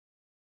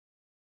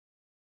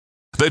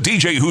The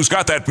DJ who's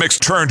got that mix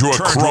turned to a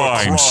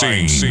crime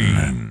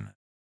scene.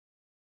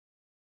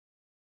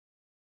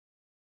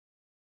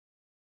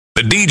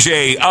 The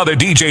DJ other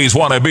DJs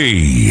want to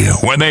be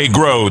when they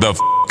grow the f***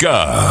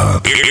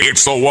 up.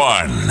 It's the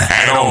one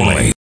and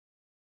only.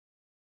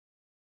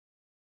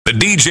 The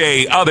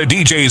DJ other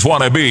DJs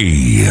want to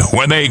be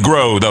when they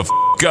grow the f***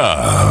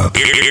 up.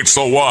 It's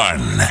the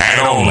one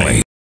and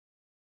only.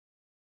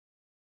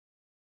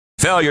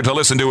 Failure to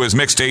listen to his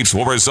mixtapes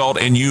will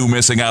result in you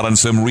missing out on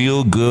some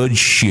real good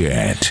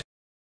shit.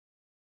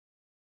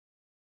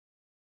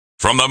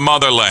 From the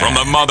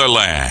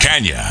motherland,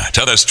 Kenya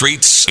to the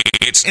streets,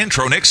 it's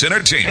Intronix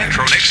Entertainment.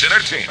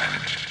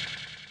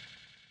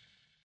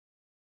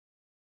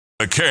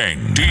 The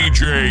king,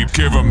 DJ,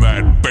 give him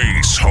that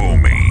bass,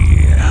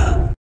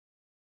 homie.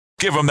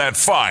 Give him that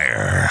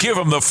fire. Give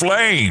him the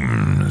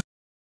flames.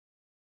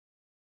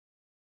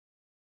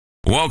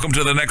 Welcome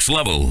to the next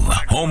level.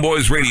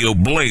 Homeboys Radio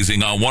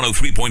blazing on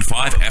 103.5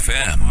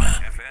 FM.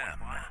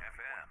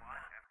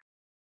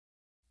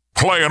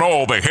 Playing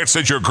all the hits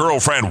that your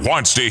girlfriend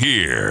wants to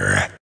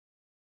hear.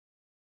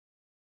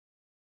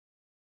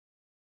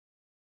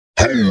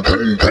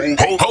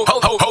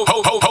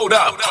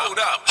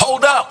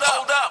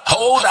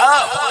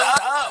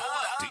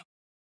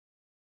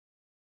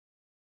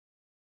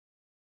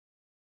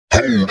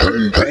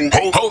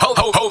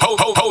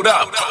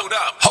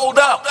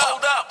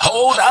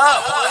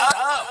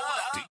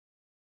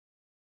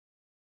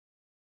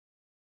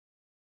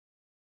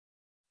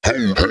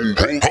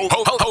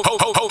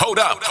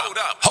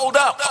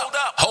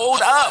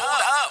 Hold up.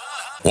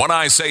 When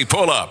I say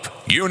pull up,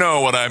 you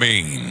know what I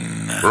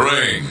mean.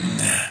 Bring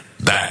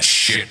that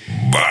shit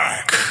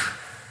back.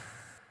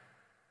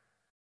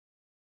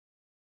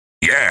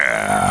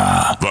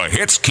 Yeah, the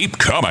hits keep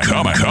coming.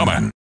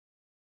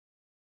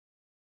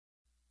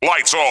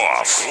 Lights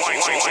off.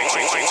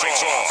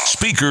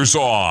 Speakers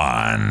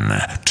on.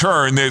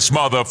 Turn this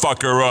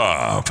motherfucker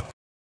up.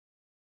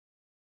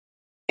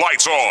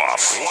 Lights off.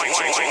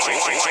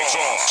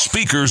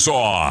 Speakers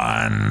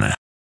on.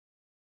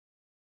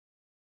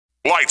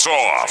 Lights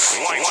off.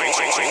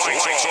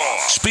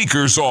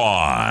 Speakers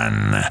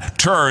on.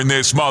 Turn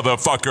this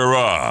motherfucker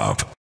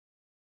up.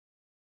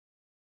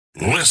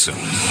 Listen,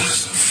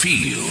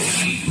 feel,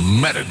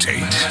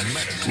 meditate,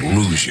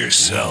 lose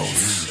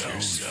yourself.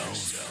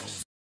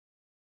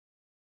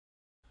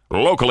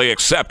 Locally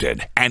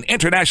accepted and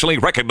internationally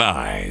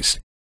recognized.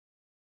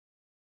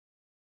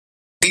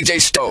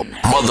 DJ Stone,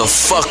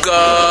 motherfucker.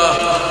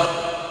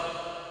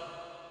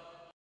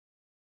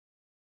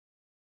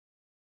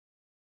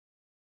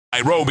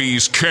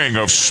 Nairobi's king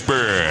of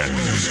spin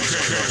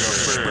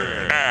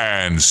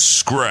and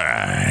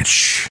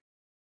scratch.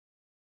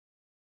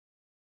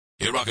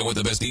 You're rocking with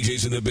the best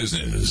DJs in the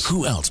business.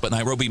 Who else but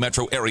Nairobi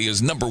metro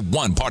area's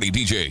 #1 party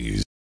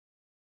DJs?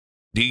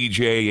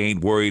 DJ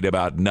ain't worried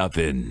about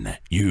nothing,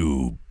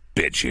 you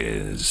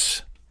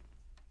bitches.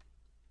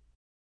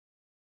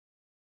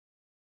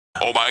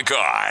 Oh my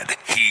God,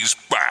 he's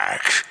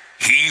back.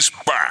 He's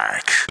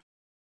back.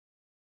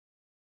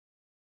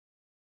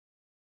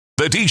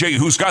 The DJ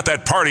who's got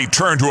that party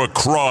turned to a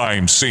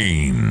crime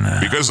scene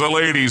because the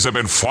ladies have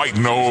been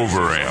fighting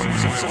over him.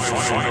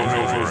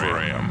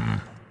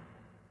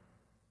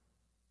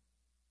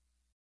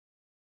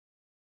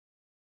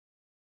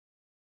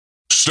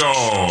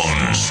 Stone.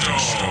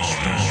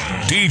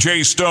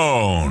 DJ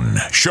Stone.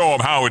 Show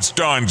him how it's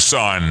done,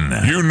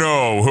 son. You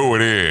know who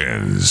it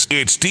is.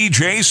 It's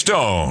DJ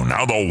Stone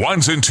on the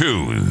ones and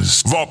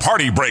twos. The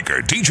party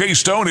breaker, DJ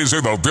Stone, is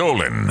in the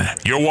building.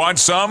 You want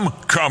some?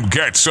 Come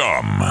get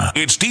some.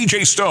 It's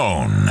DJ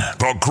Stone,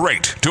 the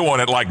great, doing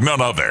it like none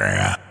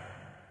other.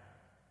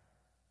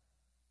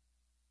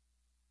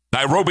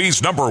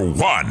 Nairobi's number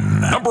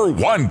one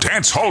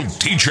dance hall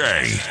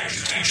DJ.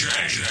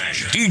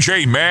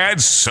 DJ Mad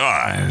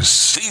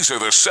Sus. These are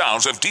the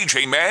sounds of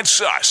DJ Mad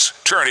Sus.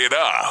 Turn it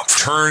up.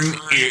 Turn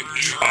it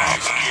up.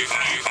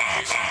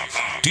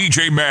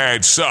 DJ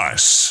Mad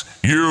Sus.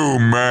 You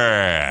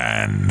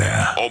man.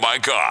 Oh my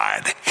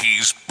God.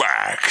 He's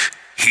back.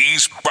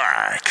 He's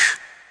back.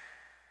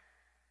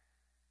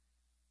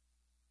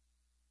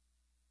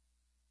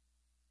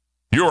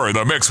 You're in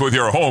the mix with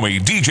your homie,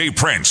 DJ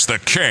Prince, the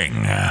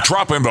king.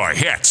 Dropping the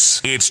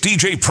hits. It's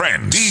DJ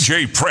Prince.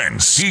 DJ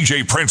Prince.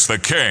 DJ Prince, the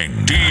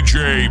king.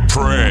 DJ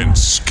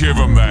Prince. Give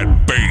him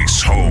that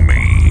bass,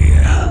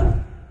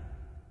 homie.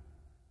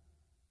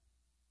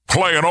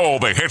 Playing all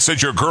the hits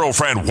that your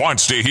girlfriend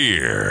wants to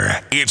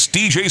hear. It's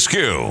DJ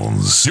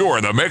Skills. You're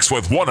in the mix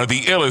with one of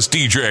the illest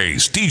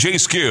DJs, DJ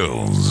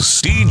Skills.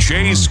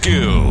 DJ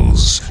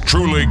Skills.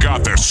 Truly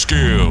got the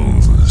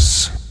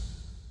skills.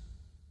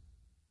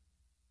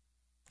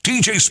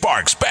 DJ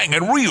Sparks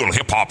banging real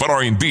hip-hop and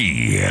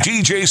R&B.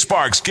 DJ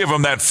Sparks, give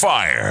him that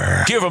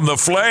fire. Give him the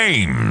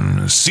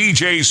flames.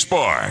 DJ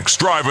Sparks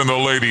driving the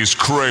ladies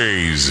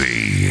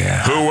crazy.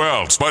 Who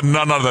else but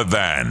none other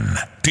than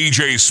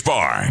DJ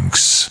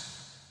Sparks.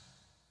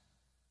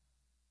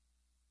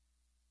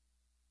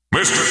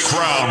 Mr.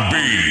 Crown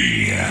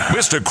B.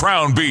 Mr.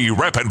 Crown B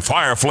repping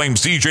Fire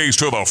Flames DJs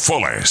to the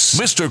fullest.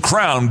 Mr.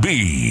 Crown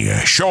B,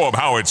 show 'em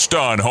how it's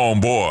done,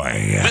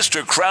 homeboy.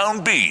 Mr.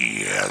 Crown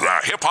B,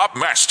 the hip-hop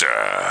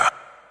master.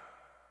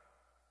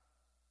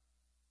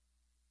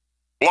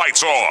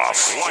 Lights off.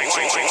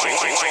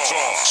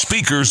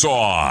 Speakers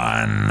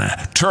on.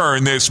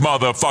 Turn this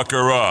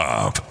motherfucker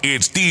up.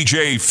 It's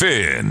DJ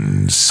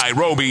Finns,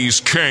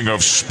 Nairobi's king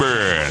of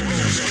spin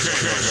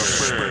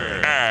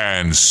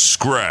and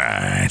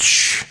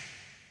scratch.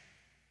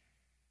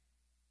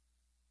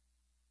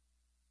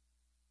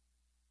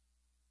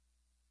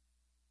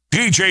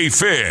 DJ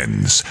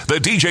Finns, the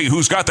DJ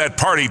who's got that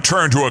party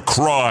turned to a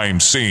crime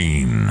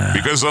scene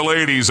because the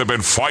ladies have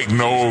been fighting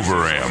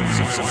over him.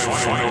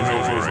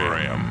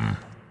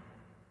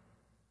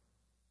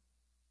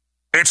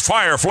 It's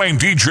Fire Flame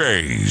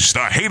DJs,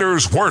 the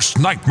hater's worst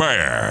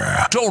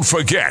nightmare. Don't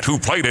forget who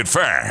played it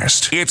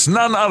fast. It's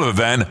none other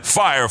than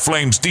Fire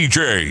Flames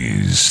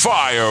DJs.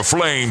 Fire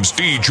Flames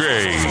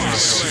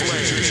DJs.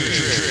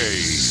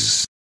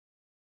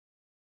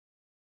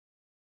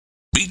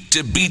 Beat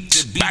to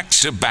beat, back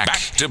to back,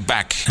 back to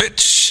back.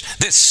 Bitch,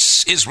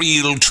 this is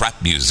real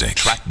trap music.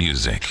 Trap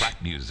music.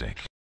 Trap music.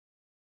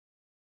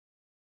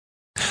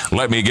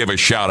 Let me give a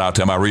shout out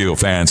to my real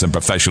fans and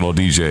professional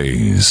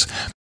DJs.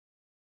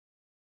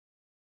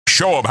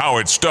 Show 'em how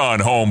it's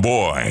done,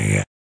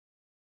 homeboy.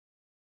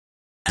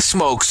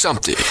 Smoke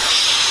something.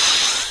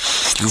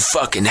 You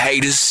fucking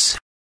haters.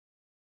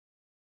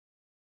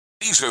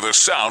 These are the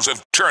sounds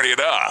of Turn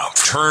It Up.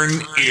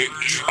 Turn it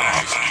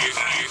up.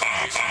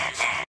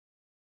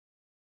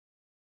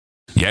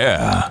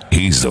 Yeah,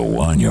 he's the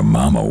one your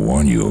mama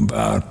warned you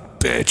about,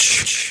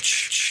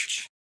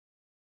 bitch.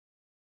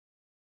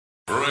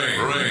 Bring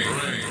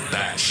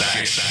that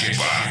shit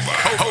back.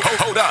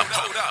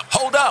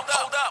 Hold up.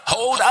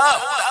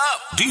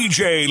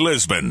 DJ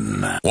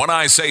Lisbon. When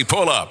I say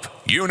pull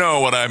up, you know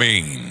what I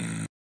mean.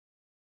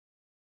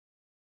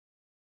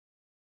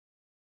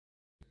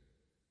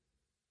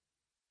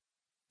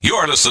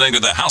 You're listening to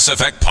the House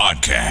Effect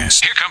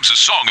Podcast. Here comes the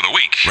song of the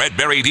week.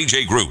 Redberry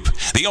DJ Group,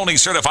 the only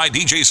certified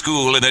DJ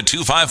school in the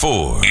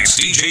 254. It's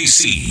DJ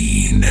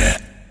Scene.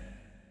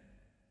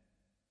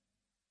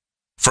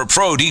 For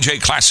pro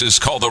DJ classes,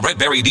 call the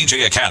Redberry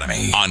DJ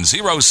Academy on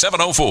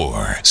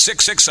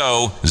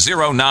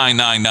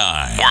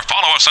 0704-660-0999 or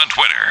follow us on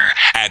Twitter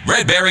at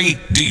Redberry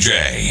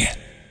DJ.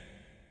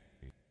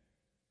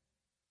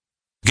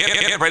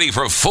 Get ready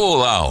for a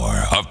full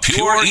hour of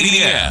pure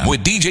EDM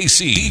with DJ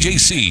C,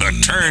 the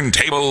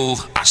turntable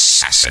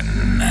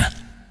assassin.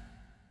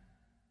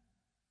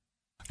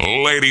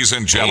 Ladies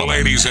and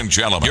gentlemen,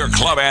 your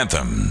club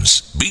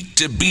anthems, beat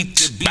to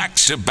beat, back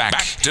to back.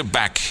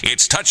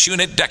 It's Touch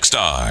Unit Deck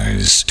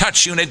Stars,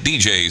 Touch Unit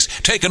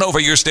DJs taking over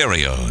your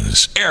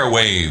stereos,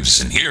 airwaves,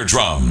 and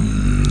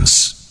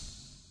eardrums.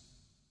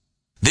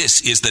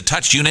 This is the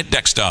Touch Unit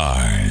Deck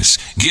Stars,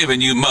 giving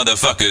you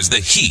motherfuckers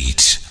the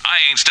heat. I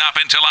ain't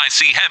stopping till I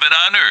see heaven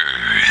on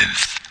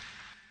earth.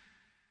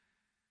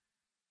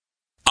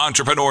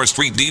 Entrepreneur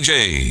Street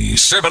DJs,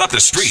 serving up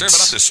the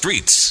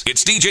streets.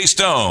 It's DJ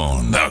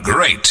Stone, the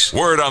great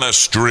word on the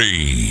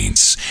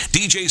streets.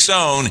 DJ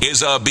Stone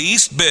is a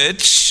beast,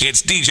 bitch.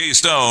 It's DJ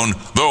Stone,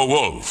 the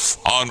wolf,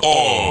 on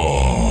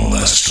all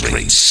the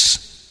streets.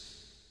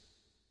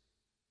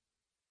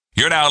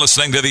 You're now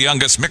listening to the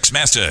youngest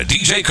mixmaster,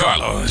 DJ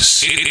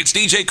Carlos. It's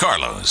DJ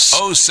Carlos.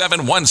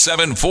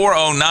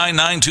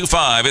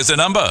 0717-409-925 is the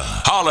number.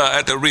 Holla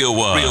at the real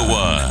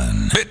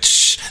one.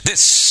 Bitch,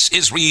 this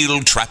is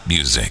real trap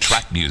music.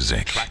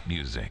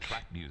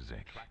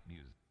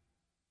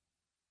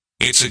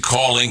 It's a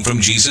calling from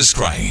Jesus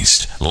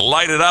Christ.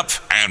 Light it up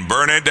and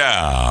burn it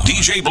down.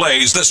 DJ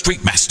Blaze, the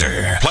street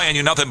master, playing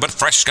you nothing but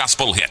fresh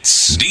gospel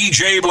hits.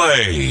 DJ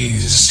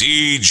Blaze.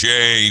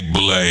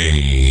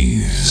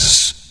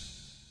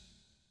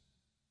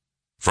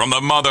 From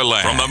the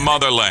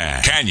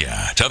motherland,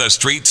 Kenya, to the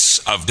streets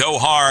of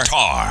Doha,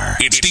 Tar.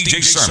 It's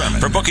DJ Sermon.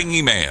 For booking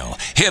email,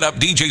 hit up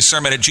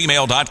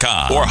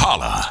djsermon@gmail.com or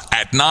holla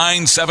at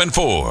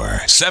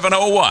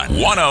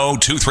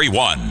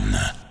 974-701-10231.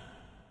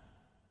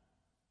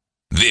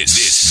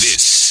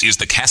 This is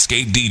the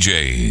Cascade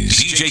DJs.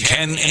 DJ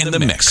Ken in the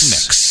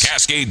mix.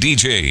 Cascade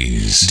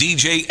DJs.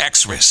 DJ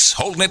Xris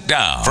holding it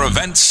down. For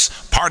events,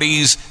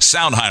 parties,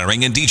 sound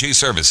hiring, and DJ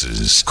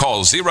services,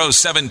 call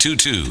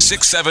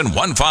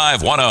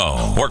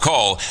 0722-671510 or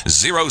call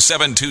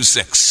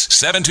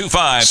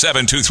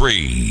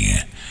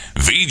 0726-725-723.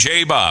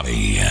 VJ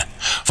Bobby.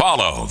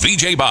 Follow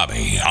VJ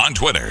Bobby on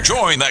Twitter.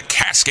 Join the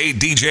Cascade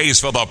DJs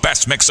for the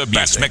best mix of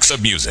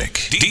music.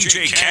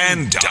 DJ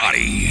Ken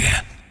Dottie.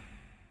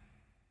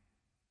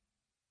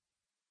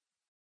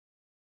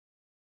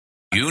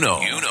 You know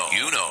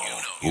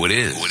who it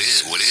is.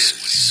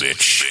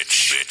 Bitch.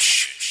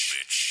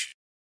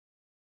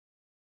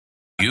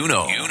 You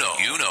know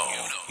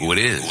who it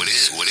is.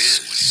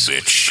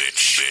 Bitch.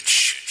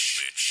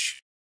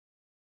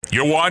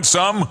 You want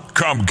some?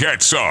 Come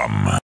get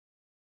some.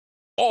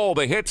 All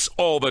the hits,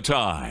 all the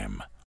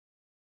time.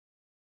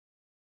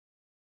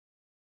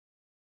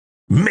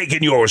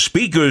 making your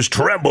speakers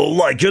tremble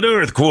like an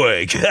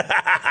earthquake.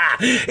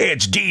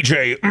 It's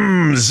DJ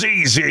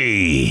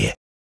ZZ.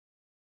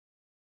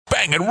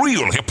 Banging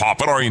real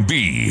hip-hop and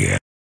R&B.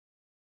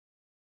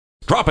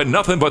 Dropping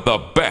nothing but the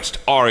best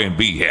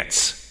R&B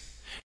hits.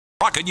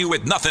 Rocking you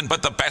with nothing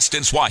but the best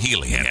in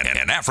Swahili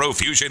and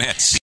Afro-fusion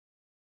hits.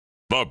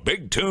 The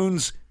big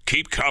tunes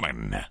keep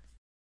coming.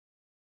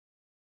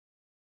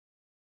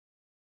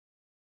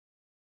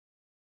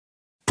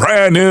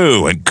 Brand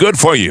new and good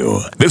for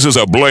you. This is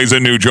a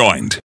blazing new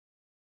joint.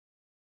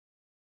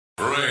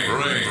 Bring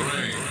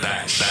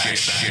that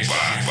shit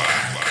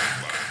back.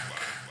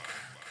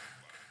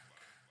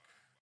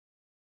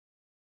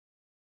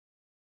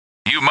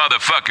 You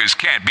motherfuckers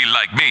can't be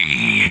like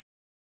me.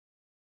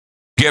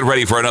 Get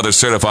ready for another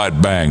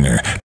certified banger.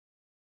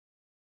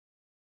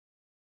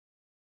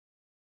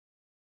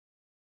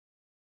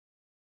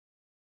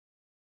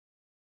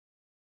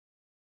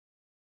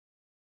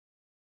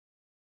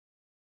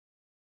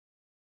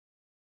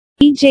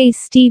 DJ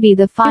Stevie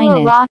the Finest.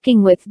 You are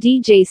rocking with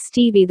DJ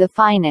Stevie the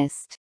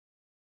Finest.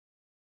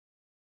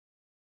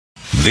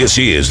 This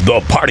is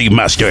the Party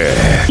Master.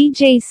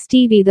 DJ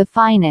Stevie the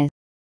Finest.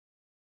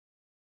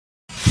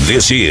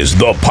 This is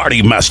the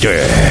Party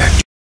Master.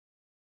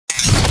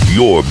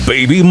 Your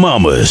baby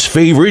mama's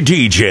favorite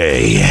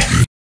DJ.